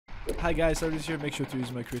Hi guys, SILERZZ here. Make sure to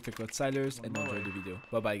use my creator code SILERZZ and enjoy the video.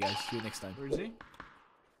 Bye bye guys. See you next time. Where is he?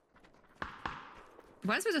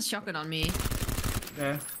 Why is there a shotgun on me?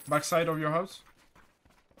 Yeah, backside of your house.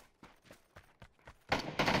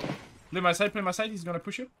 Play my side, he's gonna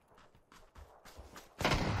push you.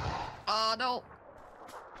 Oh no.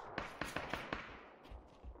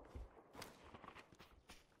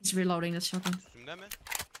 He's reloading the shotgun.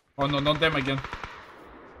 Oh no, not them again.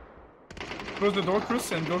 Close the door,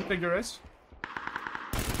 Cruz, and go take your rest.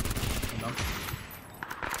 No.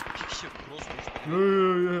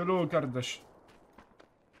 Hello, kardeş.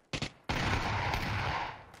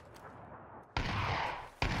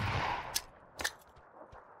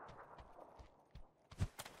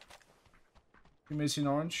 You may see an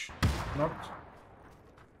orange. Knocked.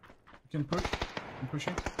 You can push. I'm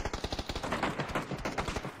pushing.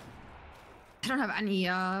 I don't have any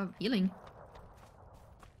healing.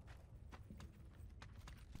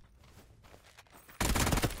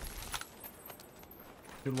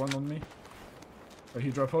 Kill one on me. But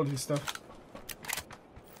he dropped all his stuff.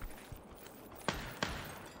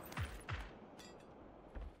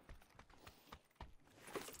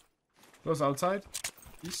 Goes outside.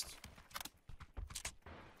 East.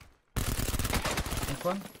 Next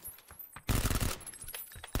one.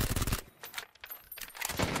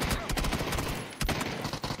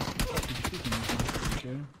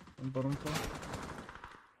 Okay. On bottom floor.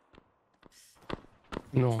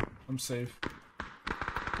 No. I'm safe.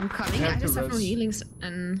 I'm coming. You I have just to have no res. healings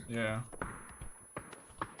and Yeah.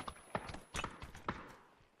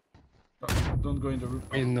 Don't go in the roof.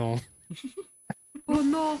 No. oh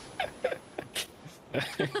no.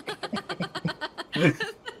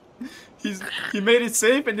 He made it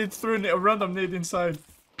safe and it threw a random nade inside.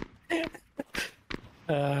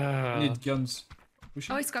 Need guns.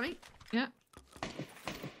 Oh, he's coming. Yeah.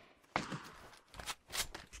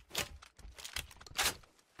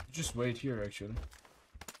 Just wait here, actually.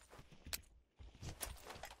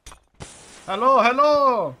 Hello,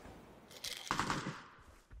 hello!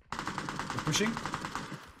 They're pushing.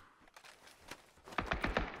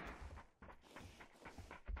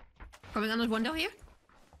 Coming on the window here.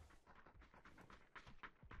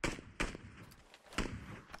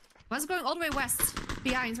 One's going all the way west.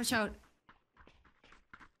 Behind, watch out.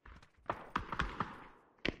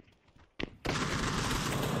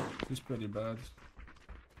 This is pretty bad.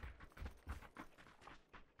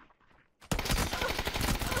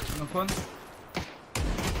 Knock one.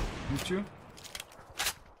 Me too.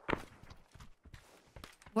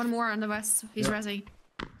 One more on the west. He's Yeah. rezzing.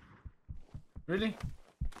 Really?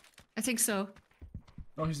 I think so.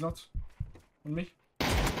 No, he's not. On me.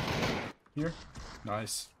 Here.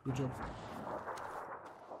 Nice. Good job.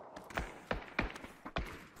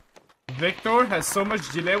 Vector has so much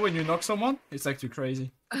delay when you knock someone. It's actually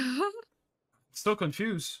crazy. So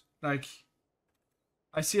confused. Like,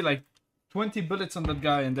 I see like 20 bullets on that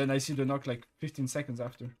guy and then I see the knock like 15 seconds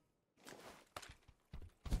after.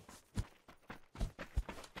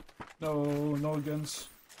 No guns.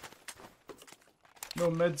 No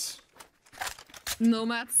meds. No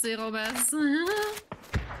mats, zero mats.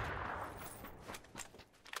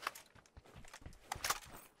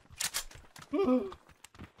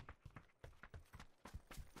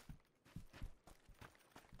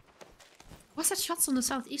 What's that shots on the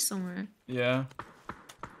southeast somewhere? Yeah.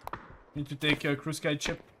 Need to take a cruise guide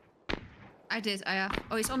chip. I did,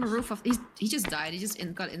 oh, he's on the roof of... He just died, he just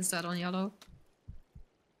got inside on yellow.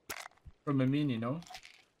 From a mini, no?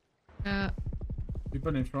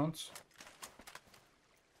 People in front.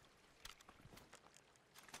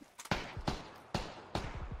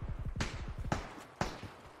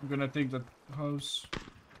 I'm gonna take that house.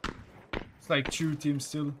 It's like 2 teams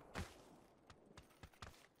still.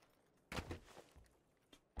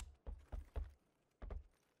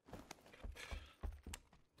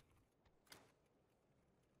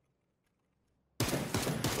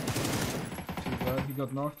 Too bad he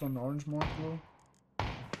got knocked on the orange mark though.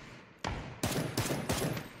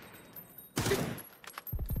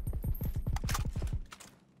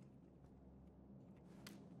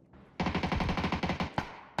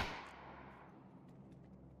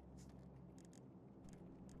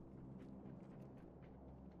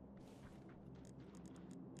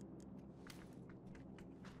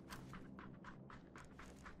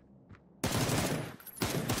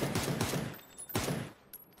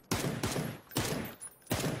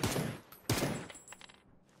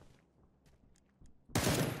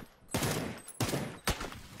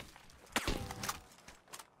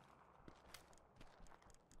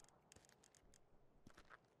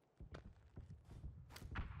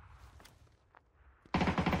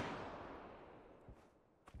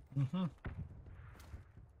 Mm-hmm.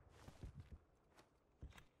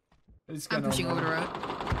 It's I'm kind of pushing over the road.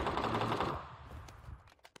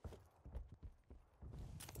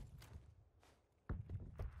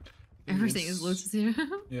 Everything is looted here.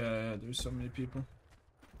 Yeah, there's so many people.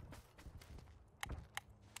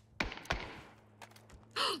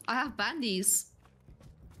 I have bandies.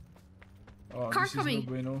 Oh, Car this coming. is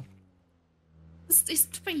no bueno. It's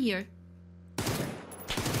stopping here.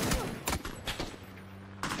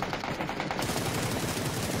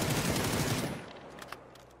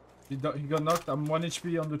 He got knocked. I'm 1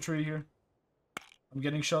 HP on the tree here. I'm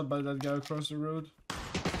getting shot by that guy across the road. I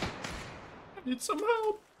need some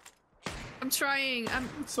help. I'm trying.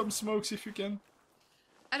 Some smokes if you can.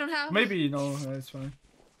 I don't have. Maybe, no, it's fine.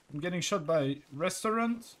 I'm getting shot by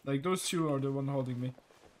restaurant. Like, those two are the one holding me.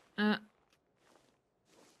 Uh.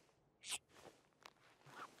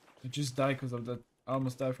 I just died because of that. I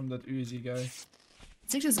almost died from that Uzi guy.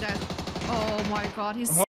 Take this guy. Oh my god,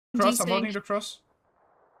 he's I'm holding the cross.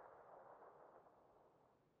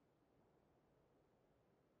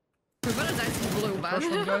 We're gonna die to blue, Crush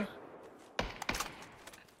one man. guy.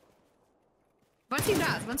 One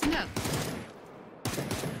team dead.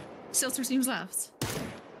 Still 2 teams left.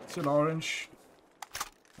 Still orange.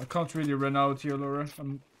 I can't really run out here, Laura.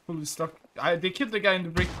 I'm fully stuck. They killed the guy in the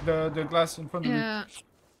brick, the glass in front of me. Yeah.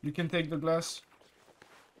 You can take the glass.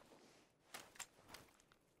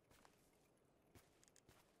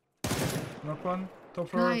 Knock one. Top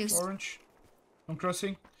floor, Nice. orange. I'm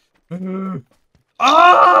crossing.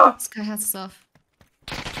 Ah! This guy has stuff.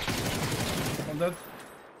 I'm dead.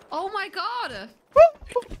 Oh my god!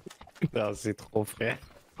 Non, c'est trop frère.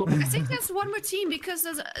 I think there's one more team because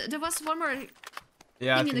there was one more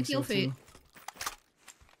Yeah, I thing in the think kill so feed. too.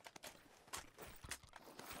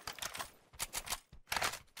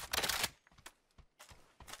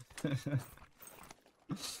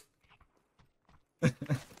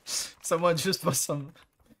 Someone just put some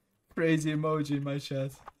crazy emoji in my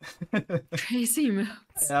chat. Crazy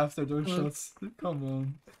moves. After those shots. Come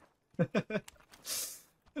on.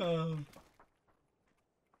 Oh.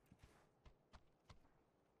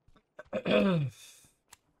 I'm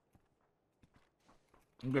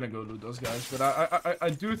gonna go loot those guys, but I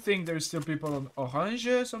do think there's still people on orange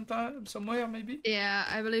somewhere maybe. Yeah,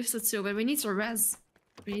 I believe so too, but we need to res.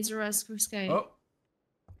 We need to res for Sky. Oh.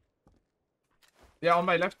 Yeah, on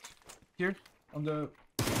my left. Here. On the...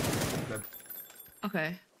 Dead.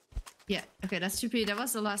 Okay. Yeah, okay, that's 2P. That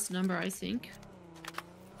was the last number, I think.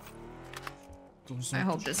 I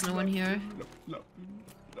hope there's no one here.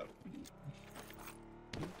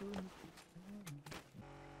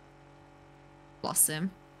 Lost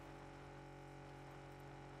him.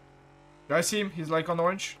 Do I see him? He's like on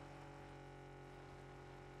orange.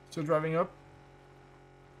 Still driving up.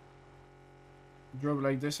 Drove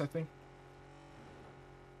like this, I think.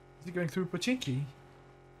 Is he going through Pochinki?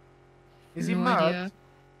 Is he No mad? idea.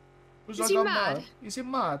 Who's Is that he guy mad? Is he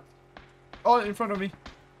mad? Oh, in front of me.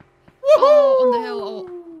 Oh, on the hill. Oh.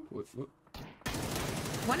 What?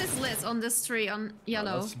 One is lit on this tree on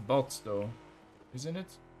yellow. Oh, that's bots though, isn't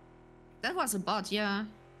it? That was a bot, yeah.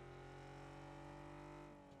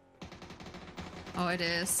 Oh, it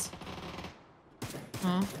is.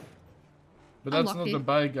 Huh? But that's Unlucky. not the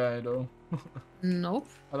bike guy though. Nope.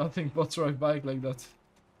 I don't think bots ride bike like that.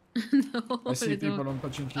 No, I see they people don't. on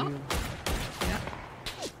Pochinki. Oh. Yeah.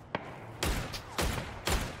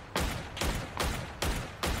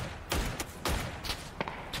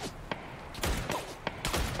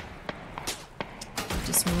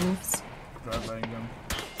 Just moves. Drive by them.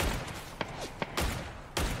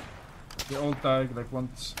 They all tag like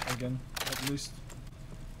once again, at least.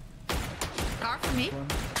 Car for me. One.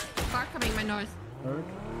 Car coming my north. Heard.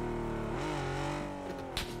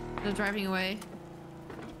 They're driving away.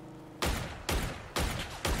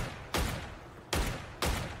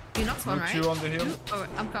 You knocked one, Not right? you on the hill. Oh,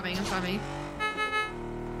 I'm coming.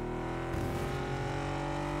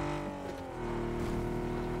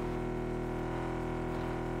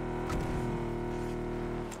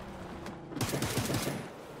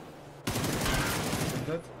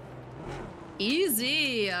 Dead.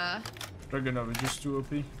 Easy. Dragunov is just too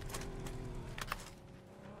OP.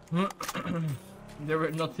 They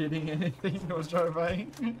were not hitting anything, I was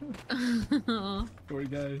driving. Poor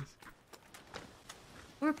guys.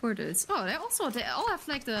 Poor dudes. Oh, they all have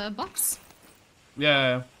like the box.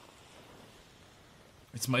 Yeah.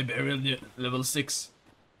 It's my burial level 6.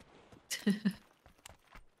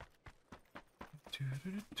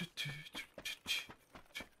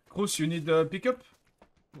 Cruz, you need the pickup?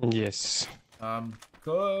 Yes. I'm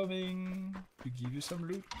coming to give you some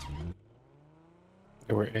loot.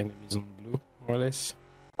 There were enemies on blue, more or less.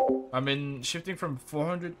 I mean, shifting from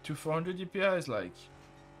 400 to 400 DPI is like,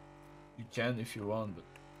 you can if you want, but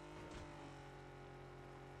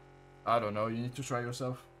I don't know. You need to try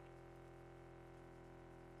yourself.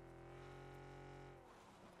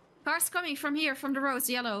 Cars coming from here, from the roads,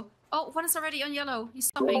 yellow. Oh, one is already on yellow. He's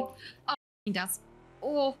stopping. Oh, that's.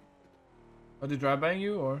 Oh. Are they drive-bying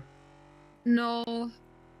you or? No.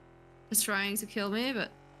 He's trying to kill me,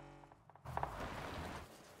 but.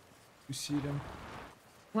 You see them?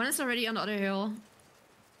 One is already on the other hill.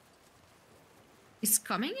 He's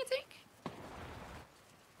coming, I think?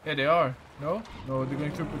 Yeah, they are. No? No, they're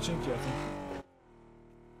going through Pochinki, I think.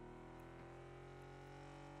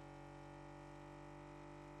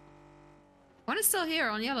 One is still here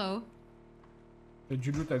on yellow.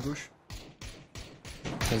 Du loot à gauche.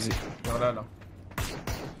 Vas-y. Voilà, là.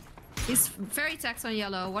 He's very taxed on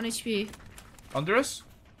yellow, 1 HP. Under us?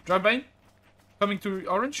 Drive-by? Coming to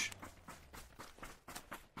orange?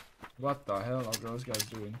 What the hell are those guys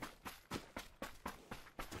doing?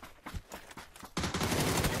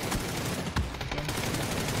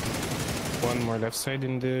 One more left side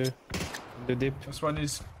in the dip. This one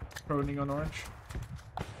is proning on orange.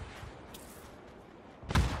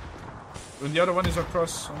 And the other one is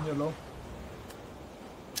across on yellow.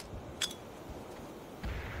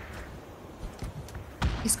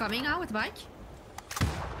 He's coming now with bike.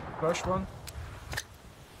 Flash one.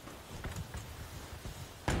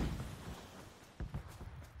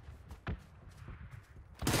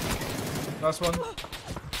 Last one.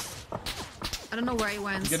 I don't know where he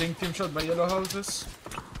went. Getting team shot by yellow houses.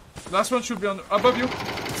 Last one should be on above you.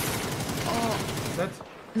 Oh, Dead.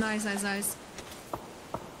 nice, nice, nice.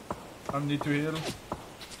 I need to heal.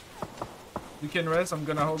 You can rest. I'm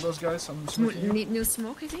gonna hold those guys. I'm smoking you. Need new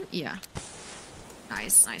smoke, I think? Yeah.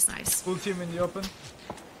 Nice, nice, nice. Full team in the open.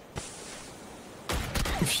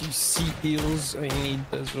 If you see heals, I need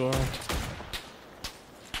as well.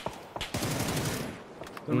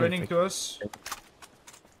 They're running to us.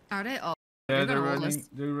 Are they? Oh, Yeah, you're they're gonna roll running. this.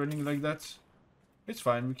 They're running like that. It's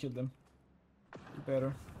fine. We killed them.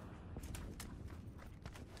 Better.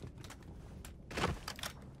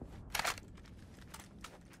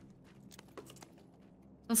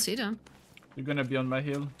 I'll see them. You're gonna be on my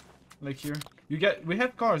hill, like here. You get. We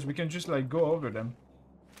have cars. We can just like go over them.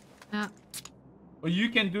 Yeah. Or you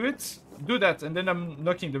can do it. Do that, and then I'm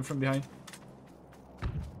knocking them from behind.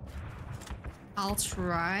 I'll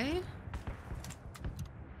try.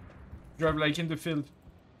 Drive like in the field.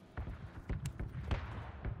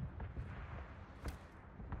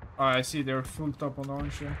 Oh, I see. They're full top on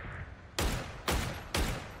orange here.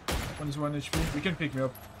 One is 1 HP. You can pick me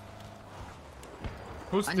up.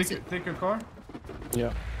 Who's take a car?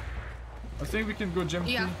 Yeah. I think we can go jump.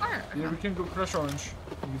 Yeah, car. Yeah, we can go crush orange.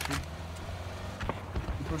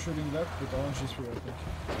 People shooting left, but orange is free, I think.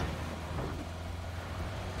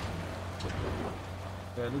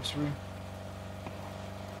 Yeah, it looks free.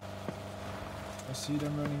 I see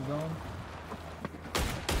them running down.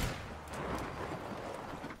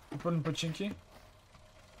 People in Pochinki.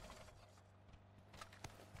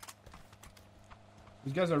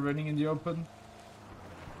 These guys are running in the open.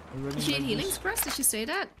 They're running Did she like need healing this. express? Did she say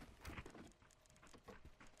that?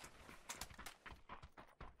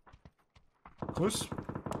 Push.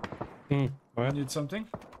 What? Need something?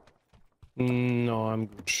 No, I'm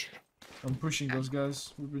good. I'm pushing those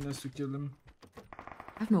guys. Would be nice to kill them.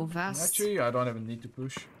 I have no vest. Actually, I don't even need to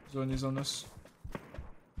push. Zone is on us.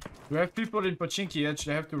 We have people in Pochinki edge.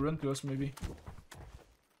 They have to run to us, maybe.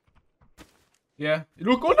 Yeah.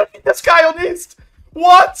 Look, look at this guy on east.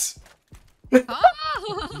 What? Oh!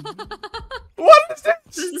 What is this?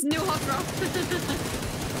 This is new hot drop.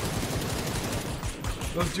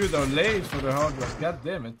 Those dudes are late for the hard rock. God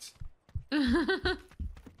damn it.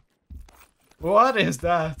 What is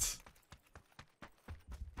that?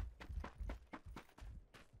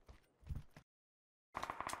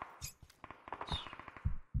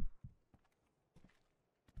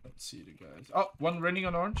 Let's see the guys. Oh, one running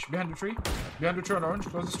on orange. Behind the tree. Behind the tree on orange.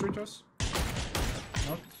 Close the street to us.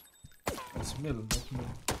 Not. That's middle, not middle.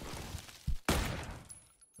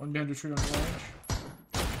 One behind the tree on orange.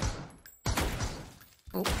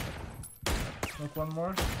 Oh, Knock one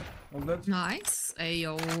more. All dead. nice.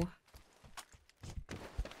 Ayo.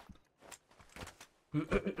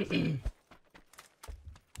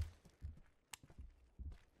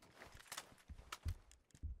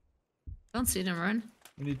 Don't see them run.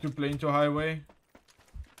 We need to play into highway.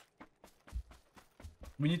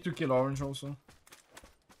 We need to kill orange also.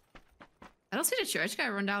 I don't see the church guy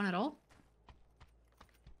run down at all.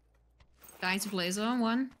 Dying to play zone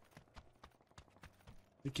 1.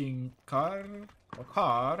 Taking car. Or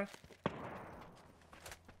car.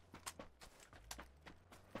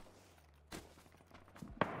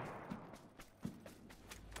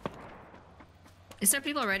 Is there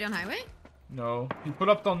people already on highway? No. He put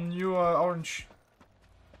up on new orange.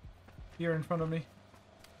 Here in front of me.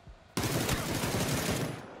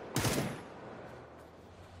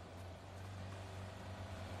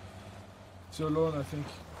 So alone, I think.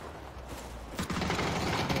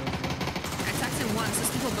 I attacked him once.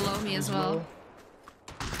 There's people below me as well. Low.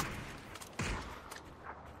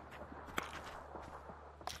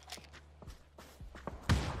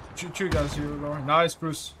 Two guys here, Laura. Nice,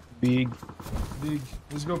 Bruce. Big. Big.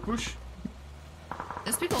 Let's go push.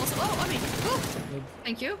 There's people also. Oh, on me. Ooh. Yep.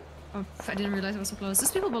 Thank you. Oh, I didn't realize I was so close.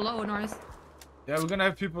 There's people below north. Yeah, we're gonna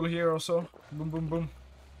have people here also. Boom, boom, boom.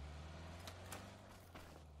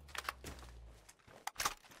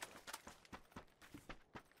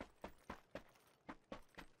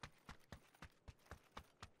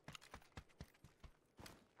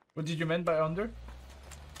 What did you mean by under?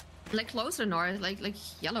 Like closer north, like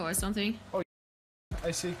yellow or something.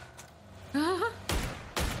 I see. Oh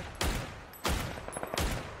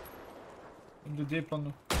In the deep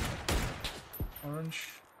on orange.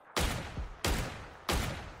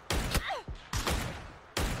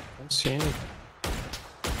 Don't see any.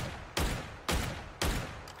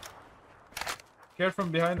 Care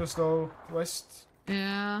from behind us though, west.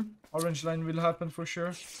 yeah. Orange line will happen for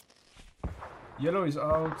sure. Yellow is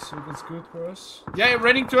out, so that's good for us. Yeah,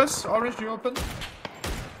 running to us. Orange, you open.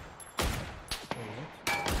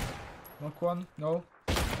 Knock one, no.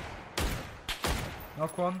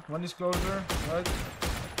 Knock one. One is closer, right?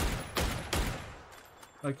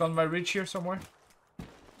 Like on my ridge here somewhere.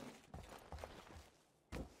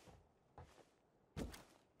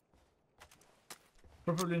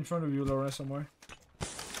 Probably in front of you, Laura, somewhere.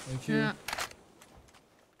 Thank you. Yeah.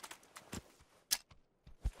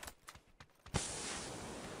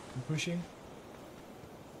 I'm pushing.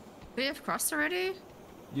 We have crossed already?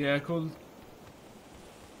 Yeah, cool.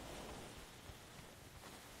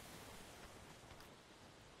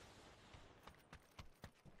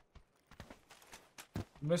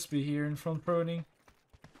 Must be here in front proning.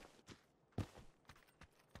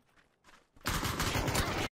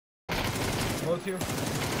 Both here.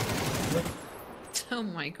 Yep. Oh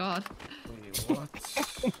my god. Wait, what?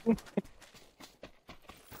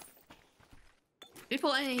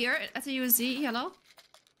 People in here at the UZ, hello?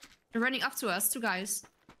 They're running up to us, two guys.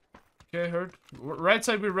 Okay, heard. Right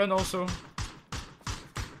side we run also.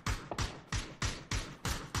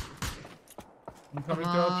 I'm coming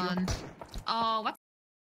to help you. Oh, what?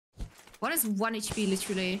 What is 1 HP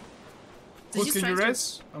literally? They What just can you tried to-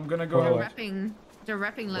 res? I'm gonna go They're help. wrapping. They're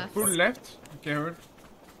wrapping left. Full left. Okay, heard.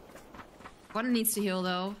 One needs to heal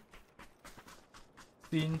though.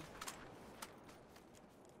 Seen.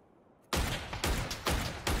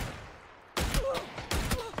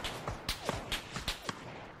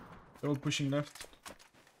 They're all pushing left.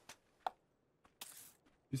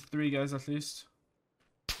 There's 3 guys at least.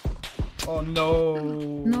 Oh no!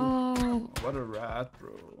 No. What a rat,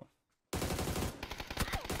 bro.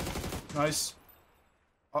 Nice.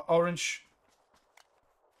 Orange.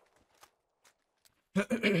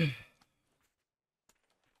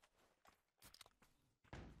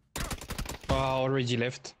 Already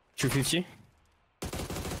left. 250.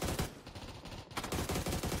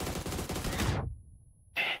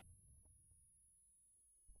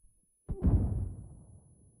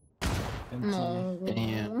 No.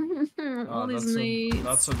 Damn. All these that's, nades.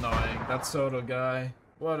 that's annoying. That Soto guy.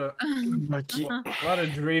 What a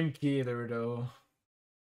dream killer though.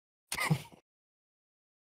 God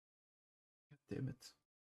damn it.